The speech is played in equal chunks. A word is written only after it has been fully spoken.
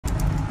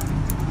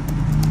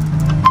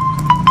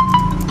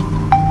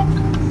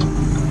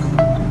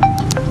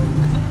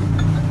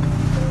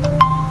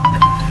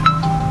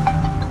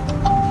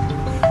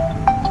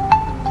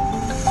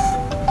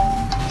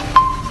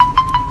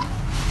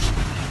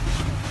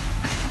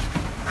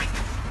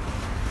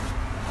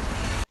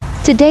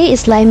Today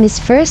is Laime's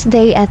first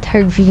day at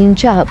her dream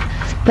job,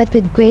 but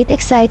with great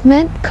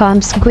excitement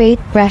comes great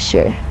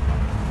pressure.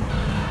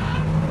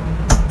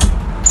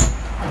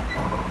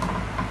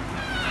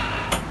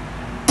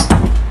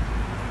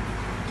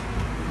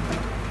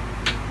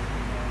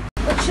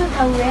 What should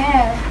I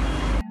wear?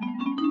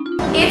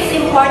 It's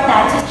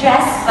important to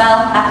dress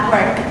well at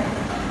work.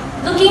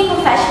 Looking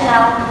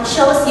professional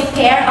shows you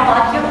care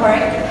about your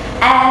work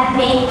and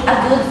make a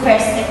good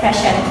first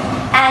impression.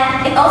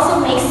 And it also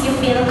makes you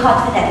feel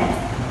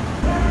confident.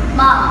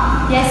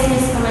 Mom. Yes,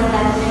 Miss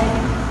Comandante.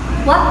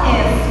 What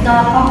if the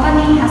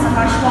company has a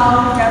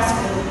casual dress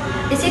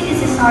code? Is it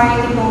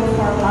necessary to go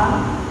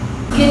formal?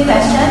 Good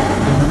question.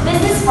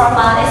 Business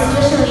formal is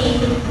usually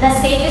the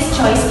safest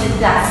choice to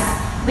dress.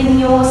 When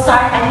you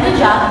start a new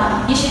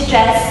job, you should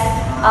dress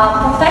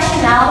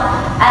professional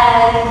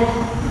and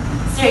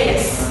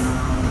serious.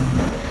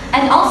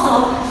 And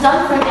also,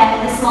 don't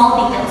forget the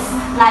small details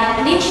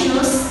like neat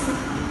shoes,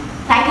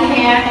 tidy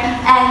hair,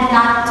 and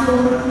not too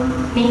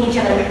many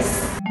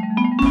jewelries.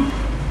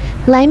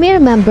 Laime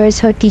remembers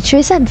her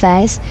teacher's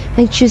advice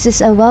and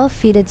chooses a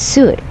well-fitted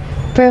suit,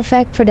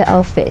 perfect for the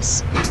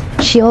office.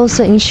 She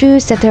also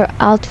ensures that her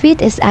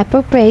outfit is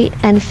appropriate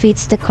and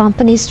fits the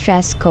company's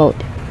dress code.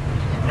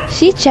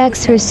 She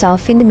checks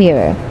herself in the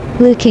mirror,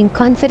 looking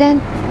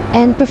confident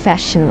and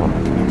professional.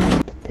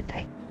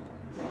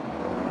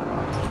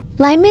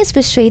 Laime is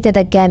frustrated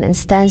again and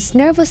stands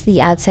nervously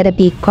outside a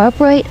big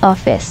corporate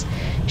office.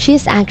 She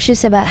is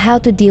anxious about how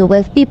to deal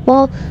with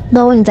people,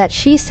 knowing that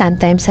she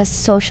sometimes has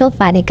social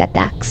panic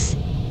attacks.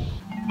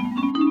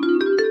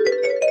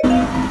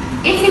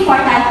 It's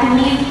important to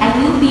meet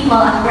new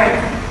people at work.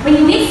 When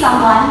you meet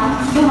someone,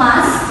 you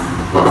must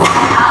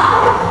stand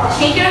up,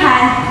 shake your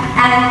hand,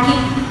 and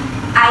keep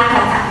eye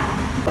contact.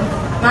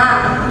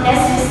 Ma'am. Yes,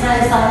 Miss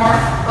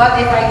Valenzona. What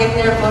if I get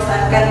nervous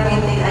and can't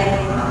maintain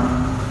Aileen?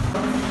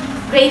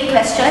 Great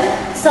question.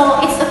 So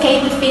it's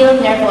okay to feel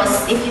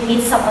nervous if you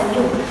meet someone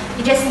new.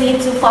 You just need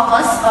to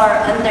focus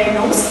on their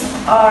nose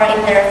or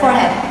in their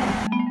forehead.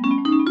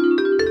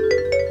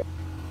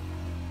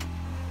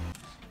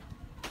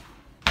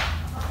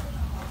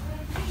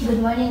 Good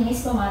morning,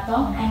 Miss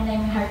Pumatong. I'm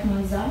Laime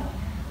Monzon,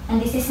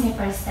 and this is my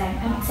first time.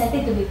 I'm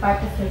excited to be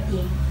part of your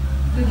team.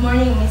 Good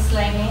morning, Miss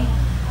Laime.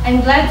 I'm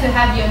glad to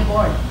have you on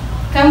board.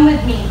 Come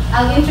with me.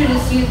 I'll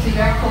introduce you to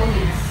your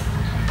colleagues.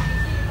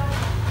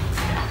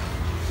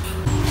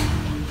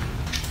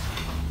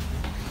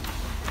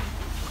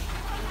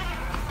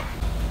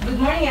 Good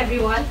morning,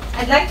 everyone.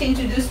 I'd like to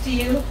introduce to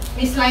you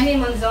Miss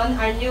Laime Monzon,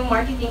 our new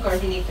marketing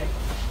coordinator.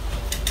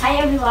 Hi,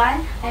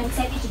 everyone. I'm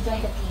excited to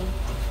join the team.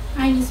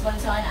 Hi, Miss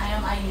Monzon. I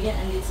am Aileen,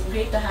 and it's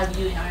great to have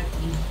you in our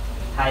team.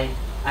 Hi,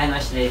 I'm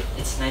Ashley.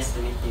 It's nice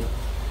to meet you.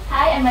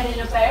 Hi, I'm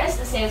Madelene Ruperez,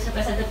 the sales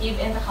representative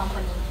in the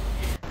company.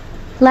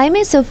 Laime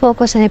is so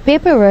focused on her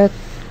paperwork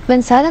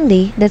when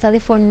suddenly the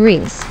telephone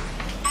rings.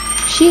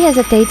 She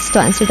hesitates to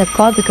answer the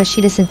call because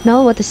she doesn't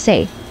know what to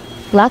say.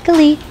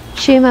 Luckily,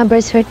 she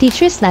remembers her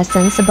teacher's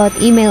lessons about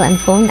email and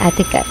phone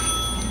etiquette.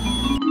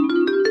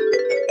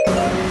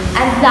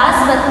 And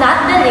last but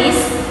not the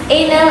least,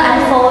 email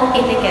and phone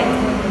etiquette.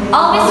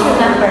 Always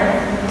remember,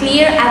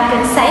 clear and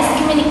concise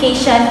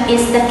communication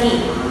is the key.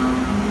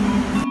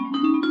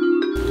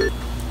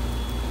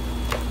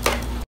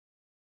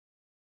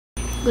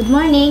 Good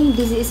morning.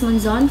 This is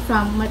Monzon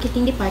from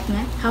Marketing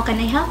Department. How can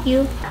I help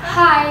you?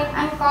 Hi,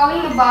 I'm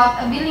calling about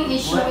a billing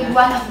issue with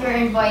one of your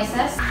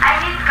invoices. I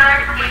need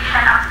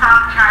clarification of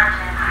some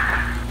charges.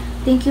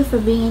 Thank you for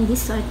bringing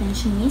this to our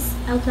attention, Miss.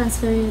 I'll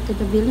transfer you to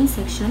the billing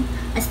section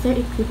as they're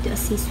equipped to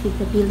assist with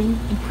the billing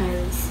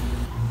inquiries.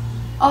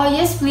 Oh,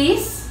 yes,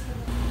 please.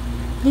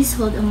 Please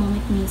hold a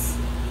moment, Miss.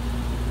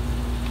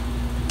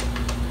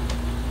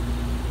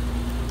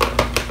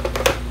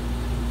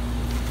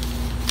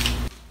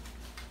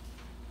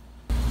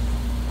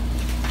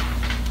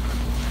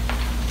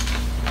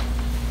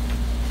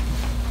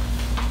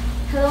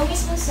 Hello,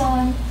 Miss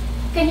Monzon.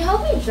 Can you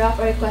help me draft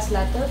a request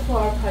letter for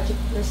our project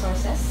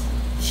resources?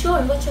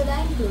 Sure, what should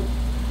I include?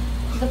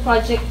 The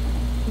project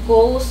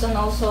goals and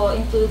also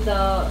include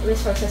the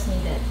resources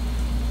needed.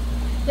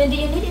 When do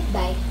you need it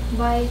by?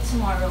 By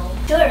tomorrow.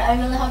 Sure, I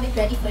will have it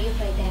ready for you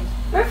by then.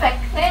 Perfect,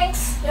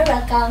 thanks. You're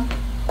welcome.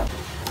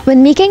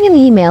 When making an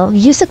email,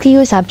 use a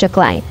clear subject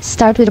line.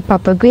 Start with a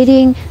proper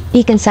greeting,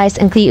 be concise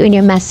and clear in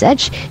your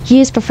message,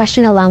 use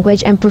professional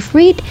language and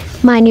proofread,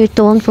 mind your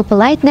tone for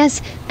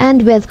politeness,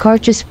 and with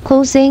courteous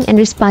closing and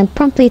respond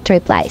promptly to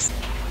replies.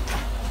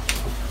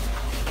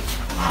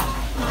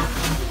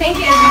 Thank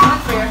you, everyone,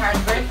 for your hard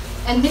work.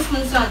 And Miss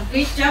Monzon,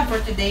 great job for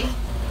today.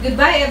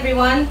 Goodbye,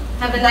 everyone.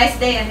 Have a nice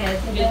day ahead.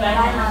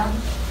 Goodbye, Mom.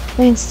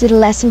 Thanks to the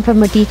lesson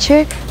from her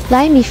teacher,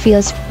 Laime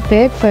feels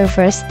prepared for her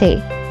first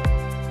day.